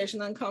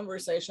communication and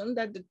conversation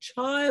that the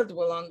child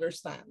will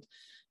understand.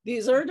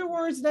 These are the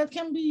words that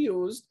can be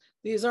used.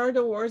 These are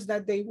the words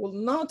that they will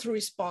not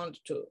respond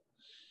to.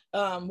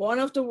 One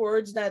of the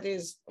words that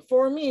is,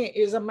 for me,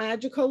 is a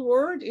magical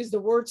word is the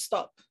word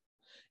stop.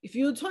 If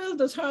you tell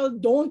the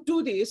child, don't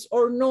do this,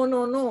 or no,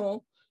 no,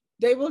 no,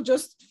 they will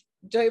just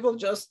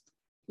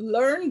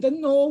learn the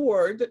no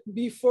word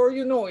before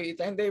you know it,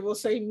 and they will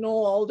say no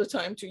all the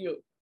time to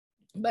you.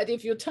 But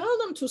if you tell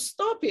them to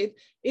stop it,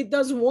 it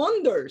does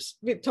wonders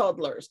with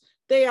toddlers.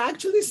 They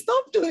actually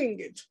stop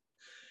doing it.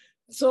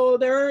 So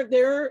there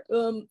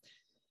are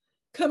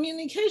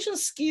communication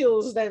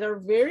skills that are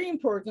very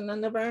important,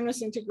 and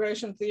awareness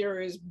integration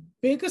theory's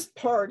biggest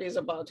part is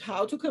about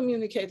how to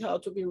communicate, how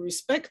to be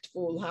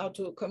respectful, how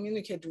to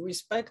communicate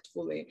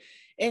respectfully,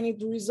 and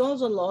it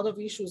resolves a lot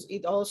of issues.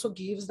 It also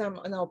gives them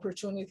an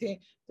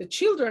opportunity, the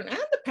children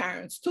and the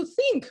parents, to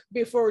think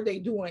before they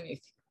do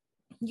anything.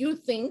 You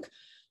think,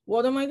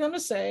 what am I going to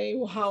say?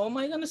 How am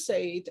I going to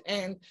say it?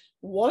 And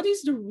what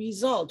is the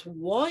result?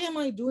 Why am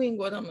I doing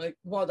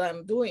what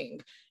I'm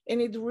doing?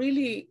 And it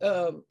really,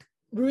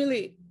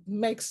 really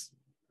makes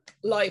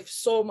life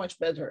so much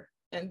better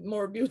and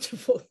more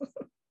beautiful.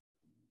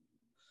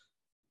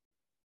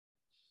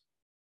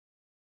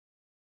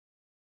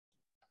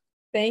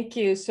 Thank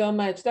you so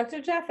much.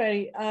 Dr.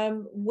 Jafari,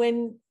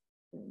 when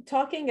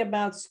talking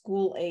about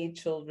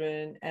school-age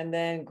children and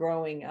then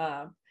growing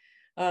up,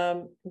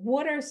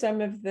 what are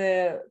some of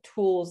the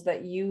tools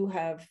that you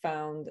have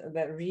found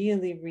that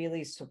really,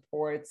 really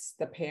supports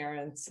the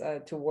parents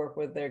to work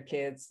with their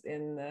kids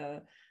in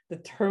the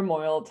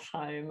turmoil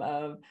time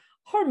of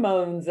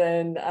hormones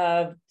and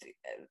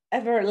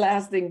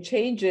everlasting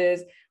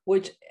changes,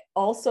 which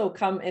also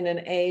come in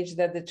an age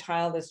that the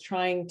child is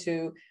trying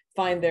to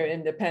find their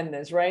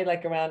independence, right?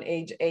 Like around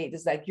age 8,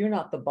 it's like, you're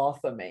not the boss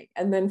of me.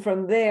 And then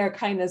from there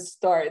kind of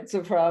starts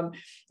from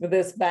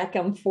this back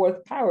and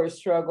forth power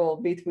struggle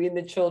between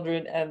the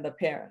children and the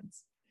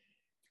parents.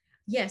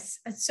 Yes.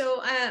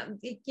 So,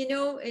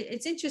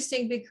 it's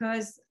interesting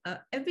because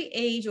every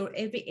age or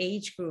every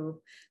age group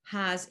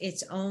has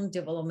its own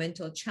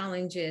developmental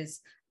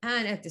challenges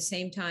and at the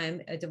same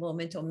time, a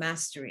developmental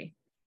mastery,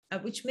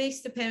 which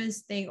makes the parents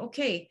think,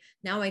 okay,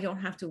 now I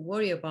don't have to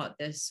worry about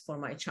this for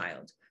my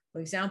child. For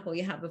example,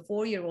 you have a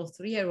 4-year-old,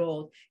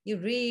 3-year-old, you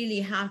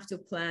really have to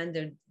plan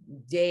their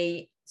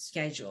day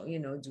schedule,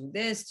 do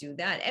this, do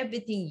that,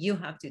 everything you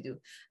have to do.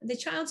 And the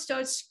child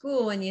starts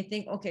school and you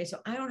think, okay, so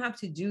I don't have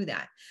to do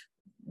that.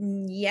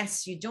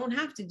 Yes, you don't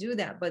have to do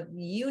that, but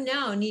you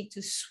now need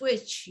to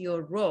switch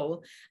your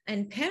role.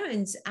 And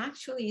parents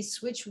actually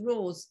switch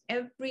roles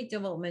every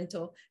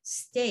developmental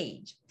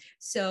stage.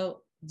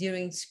 So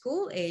during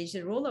school age,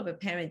 the role of a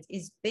parent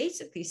is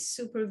basically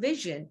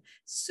supervising,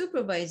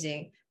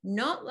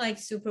 not like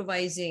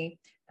supervising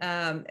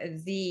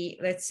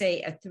let's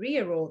say a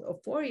 3-year-old or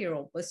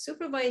 4-year-old, but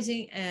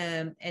supervising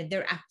and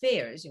their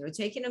affairs,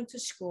 taking them to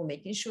school,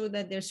 making sure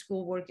that their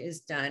schoolwork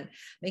is done,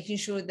 making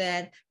sure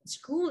that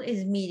school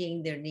is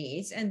meeting their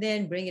needs, and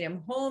then bringing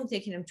them home,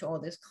 taking them to all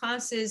these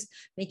classes,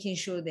 making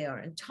sure they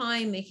are on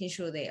time, making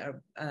sure they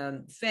are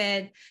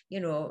fed,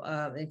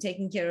 and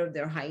taking care of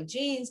their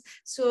hygienes.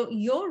 So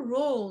your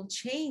role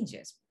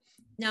changes.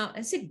 Now,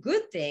 it's a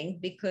good thing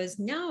because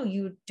now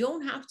you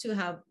don't have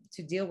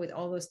to deal with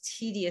all those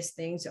tedious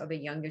things of a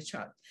younger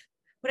child.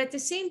 But at the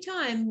same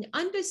time,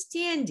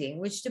 understanding,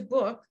 which the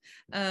book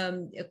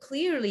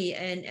clearly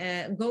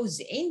and goes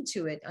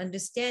into it,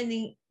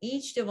 understanding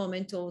each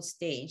developmental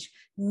stage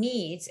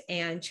needs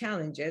and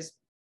challenges.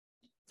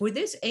 for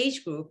this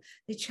age group,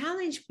 the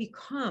challenge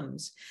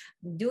becomes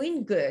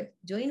doing good,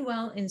 doing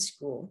well in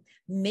school,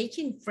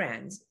 making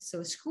friends.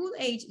 So school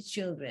age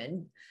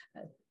children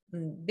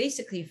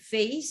basically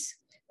face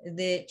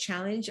the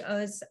challenge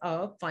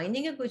of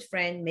finding a good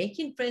friend,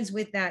 making friends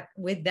with that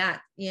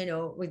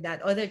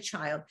other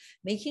child,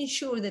 making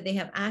sure that they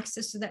have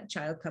access to that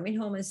child, coming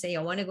home and say,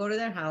 I want to go to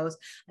their house,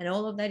 and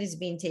all of that is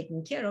being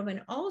taken care of.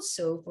 And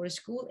also for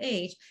school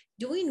age,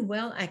 doing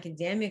well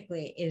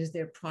academically is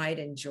their pride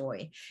and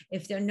joy.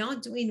 If they're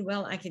not doing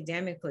well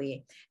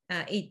academically,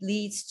 it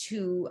leads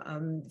to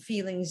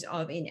feelings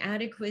of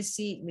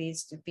inadequacy, it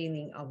leads to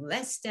feeling of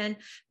less than,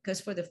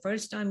 because for the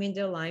first time in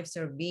their lives,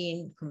 they're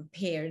being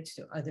compared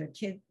to other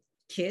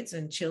kids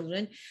and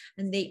children,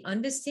 and they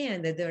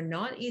understand that they're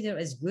not either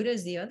as good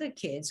as the other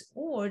kids,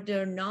 or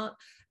they're not,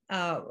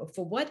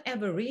 for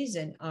whatever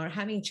reason, are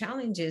having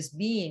challenges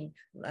being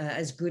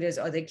as good as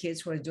other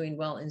kids who are doing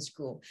well in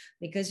school.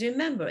 Because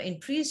remember, in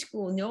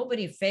preschool,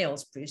 nobody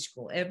fails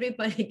preschool.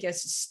 Everybody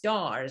gets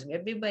stars.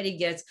 Everybody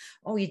gets,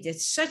 oh, you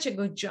did such a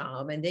good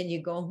job, and then you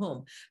go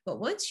home. But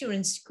once you're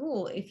in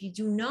school, if you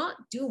do not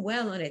do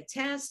well on a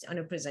test, on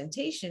a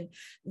presentation,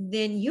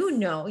 then you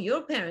know,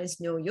 your parents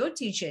know, your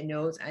teacher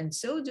knows, and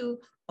so do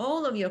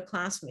all of your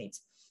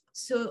classmates.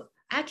 So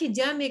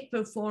academic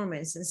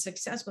performance and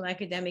successful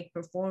academic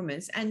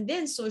performance, and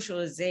then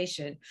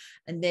socialization,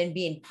 and then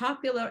being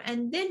popular,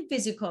 and then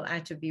physical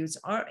attributes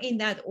are in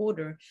that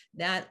order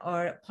that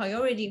are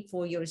priority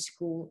for your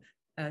school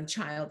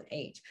child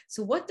age.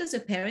 So what does a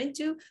parent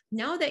do?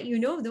 Now that you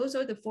know those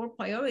are the 4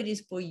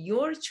 priorities for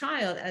your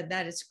child at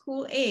that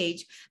school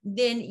age,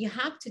 then you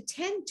have to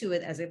tend to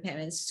it as a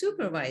parent,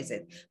 supervise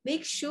it.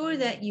 Make sure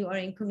that you are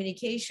in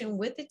communication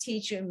with the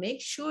teacher.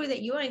 Make sure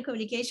that you are in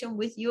communication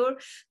with your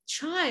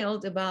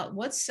child about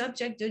what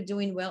subject they're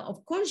doing well.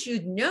 Of course,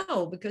 you'd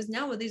know, because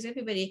nowadays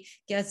everybody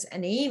gets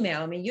an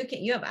email. I mean,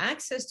 you have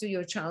access to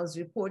your child's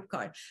report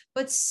card,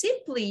 but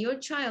simply your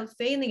child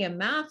failing a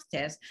math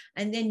test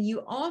and then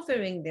you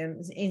offering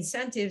them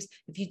incentives,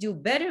 if you do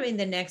better in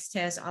the next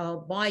test,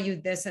 I'll buy you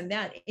this and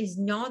that, is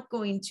not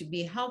going to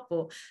be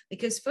helpful.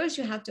 Because first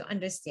you have to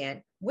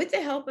understand, with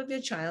the help of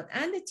your child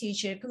and the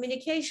teacher,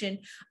 communication,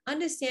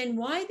 understand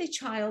why the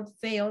child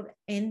failed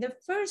in the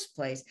first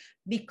place.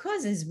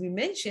 Because as we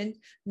mentioned,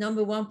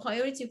 number 1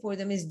 priority for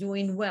them is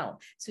doing well.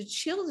 So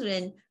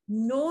children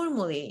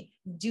normally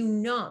do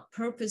not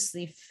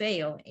purposely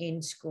fail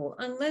in school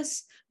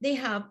unless they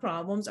have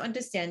problems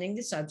understanding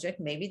the subject.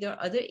 Maybe there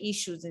are other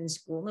issues in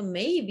school, and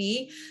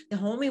maybe the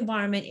home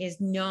environment is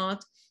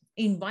not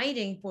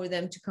inviting for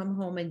them to come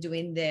home and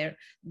doing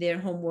their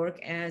homework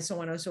and so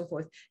on and so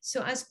forth.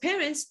 So as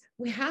parents,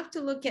 we have to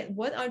look at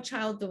what our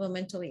child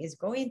developmentally is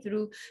going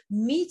through,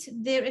 meet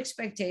their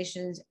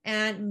expectations,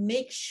 and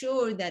make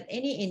sure that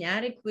any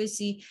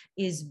inadequacy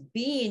is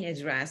being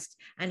addressed,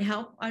 and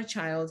help our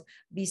child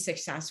be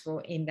successful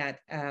in that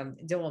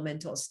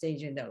developmental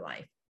stage in their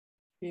life.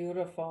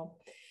 Beautiful.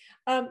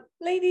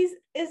 Ladies,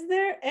 is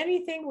there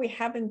anything we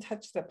haven't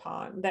touched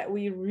upon that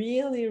we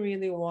really,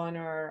 really want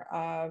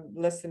our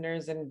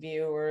listeners and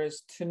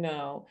viewers to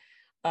know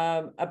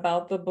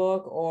about the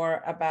book,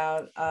 or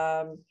about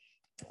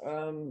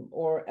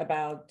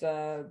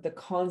the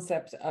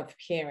concept of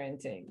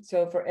parenting?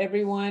 So for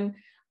everyone,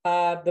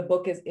 the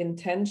book is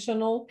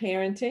Intentional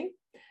Parenting,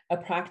 a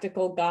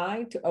practical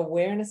guide to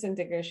awareness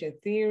integration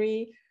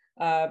theory,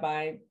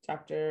 by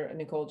Dr.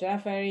 Nicole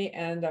Jafari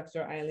and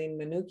Dr. Eileen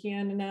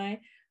Manoukian and I.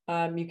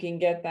 You can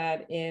get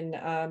that in,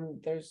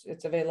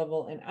 it's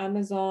available in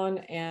Amazon,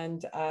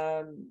 and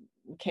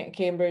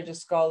Cambridge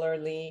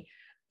Scholarly,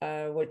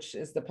 which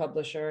is the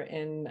publisher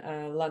in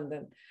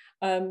London.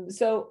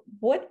 So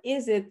what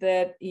is it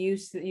that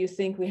you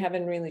think we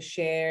haven't really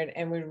shared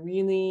and we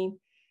really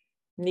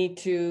need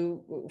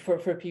to, for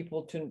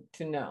people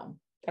to know?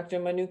 Dr.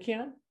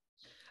 Manoukian?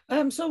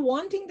 So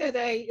one thing that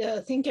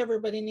I think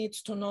everybody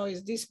needs to know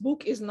is this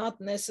book is not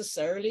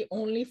necessarily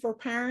only for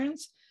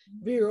parents.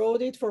 We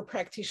wrote it for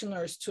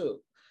practitioners too.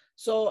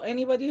 So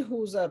anybody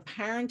who's a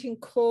parenting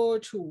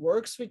coach, who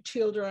works with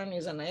children,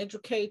 is an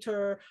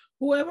educator,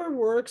 whoever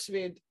works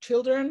with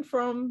children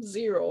from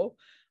 0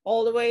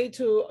 all the way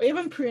to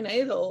even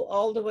prenatal,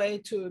 all the way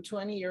to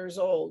 20 years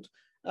old,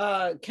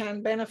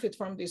 can benefit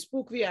from this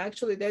book. We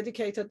actually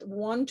dedicated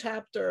 1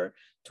 chapter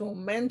to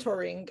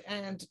mentoring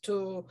and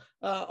to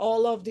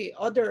all of the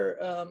other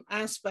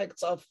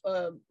aspects of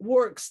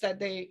works that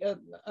they,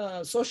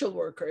 social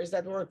workers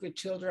that work with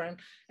children,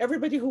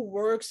 everybody who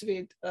works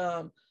with,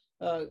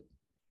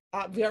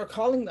 we are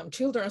calling them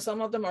children,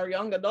 some of them are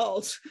young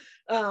adults,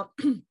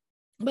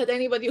 but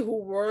anybody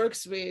who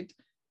works with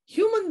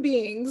human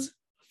beings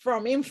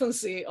from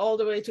infancy all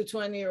the way to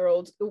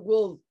 20-year-olds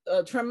will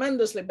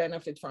tremendously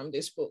benefit from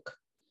this book.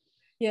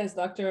 Yes,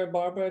 Dr.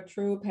 Barbara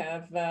Troop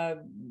have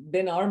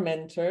been our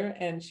mentor,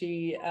 and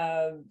she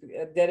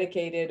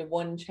dedicated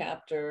 1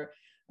 chapter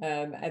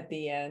at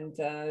the end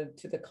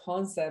to the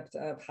concept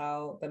of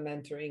how the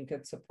mentoring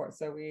could support.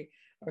 So we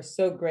are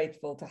so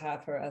grateful to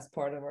have her as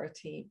part of our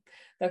team.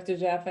 Dr.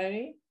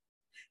 Jafari?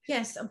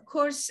 Yes, of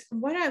course.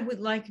 What I would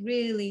like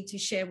really to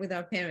share with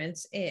our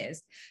parents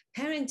is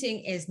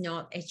parenting is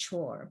not a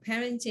chore.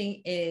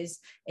 Parenting is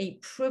a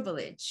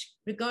privilege,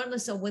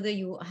 regardless of whether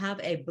you have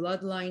a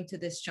bloodline to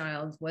this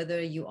child,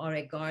 whether you are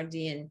a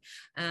guardian,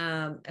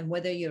 and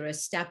whether you're a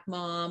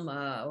stepmom,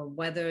 or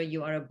whether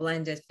you are a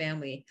blended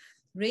family.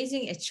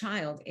 Raising a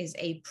child is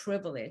a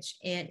privilege,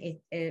 and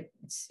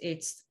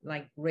it's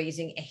like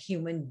raising a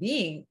human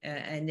being,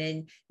 and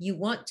then you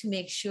want to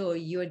make sure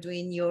you're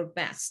doing your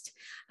best.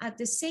 At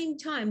the same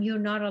time, you're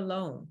not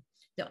alone.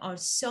 There are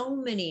so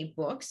many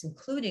books,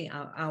 including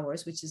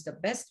ours, which is the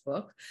best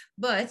book,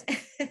 but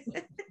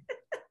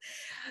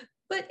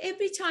but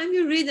every time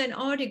you read an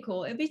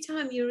article, every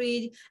time you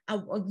read,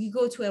 you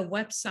go to a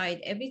website,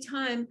 every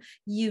time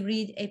you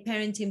read a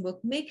parenting book,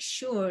 make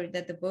sure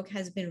that the book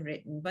has been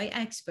written by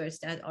experts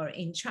that are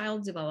in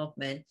child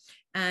development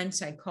and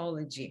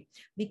psychology,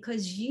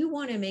 because you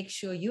want to make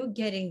sure you're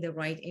getting the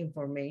right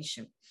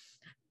information.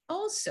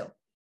 Also,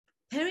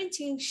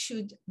 parenting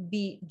should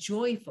be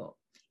joyful.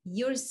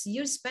 You're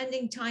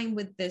spending time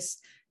with this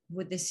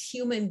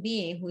human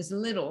being who's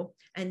little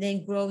and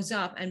then grows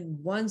up, and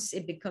once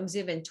it becomes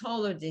even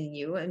taller than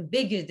you and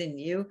bigger than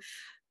you.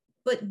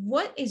 But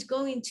what is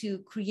going to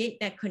create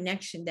that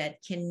connection that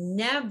can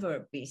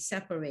never be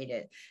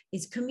separated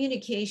is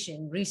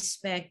communication,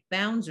 respect,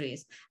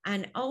 boundaries,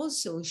 and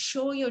also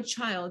show your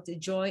child the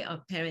joy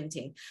of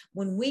parenting.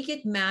 When we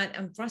get mad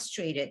and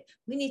frustrated,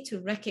 we need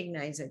to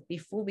recognize it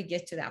before we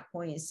get to that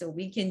point so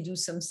we can do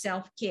some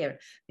self-care,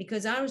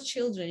 because our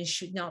children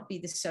should not be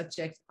the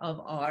subject of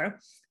our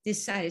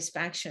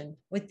dissatisfaction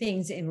with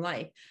things in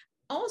life.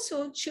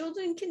 Also,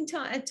 children can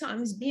at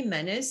times be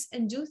menace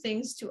and do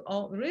things to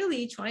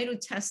really try to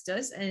test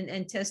us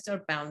and test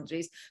our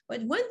boundaries.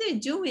 But when they're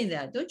doing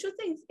that, don't you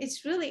think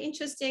it's really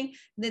interesting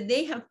that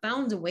they have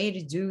found a way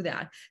to do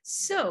that?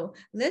 So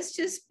let's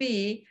just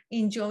be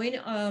enjoying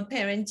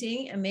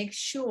parenting and make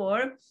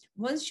sure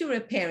once you're a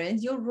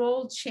parent, your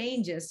role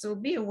changes. So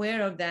be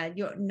aware of that.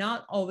 You're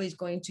not always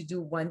going to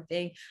do one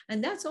thing.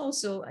 And that's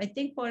also, I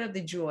think, part of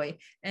the joy.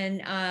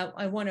 And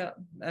I want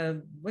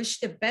to wish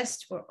the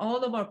best for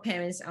all of our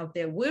parents out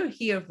there. We're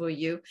here for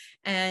you.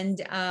 And,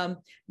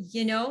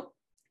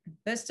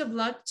 best of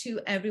luck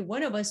to every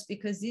one of us,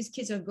 because these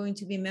kids are going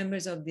to be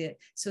members of the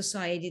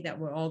society that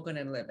we're all going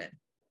to live in.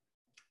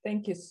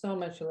 Thank you so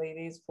much,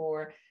 ladies,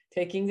 for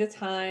taking the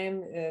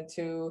time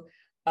to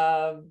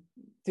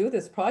do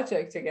this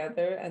project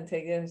together and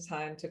taking the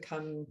time to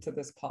come to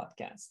this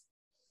podcast.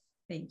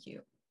 Thank you.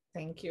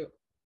 Thank you.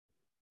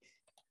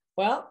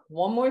 Well,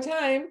 one more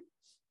time.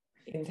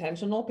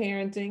 Intentional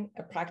Parenting,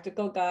 a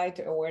Practical Guide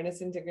to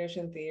Awareness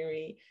Integration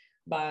Theory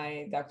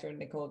by Dr.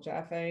 Nicole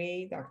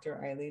Jafari,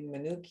 Dr. Eileen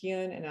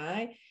Manukian, and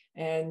I.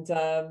 And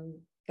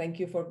thank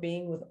you for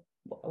being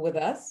with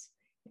us.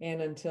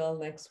 And until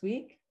next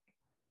week,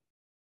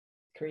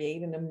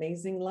 create an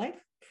amazing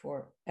life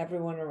for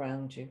everyone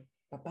around you.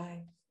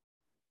 Bye-bye.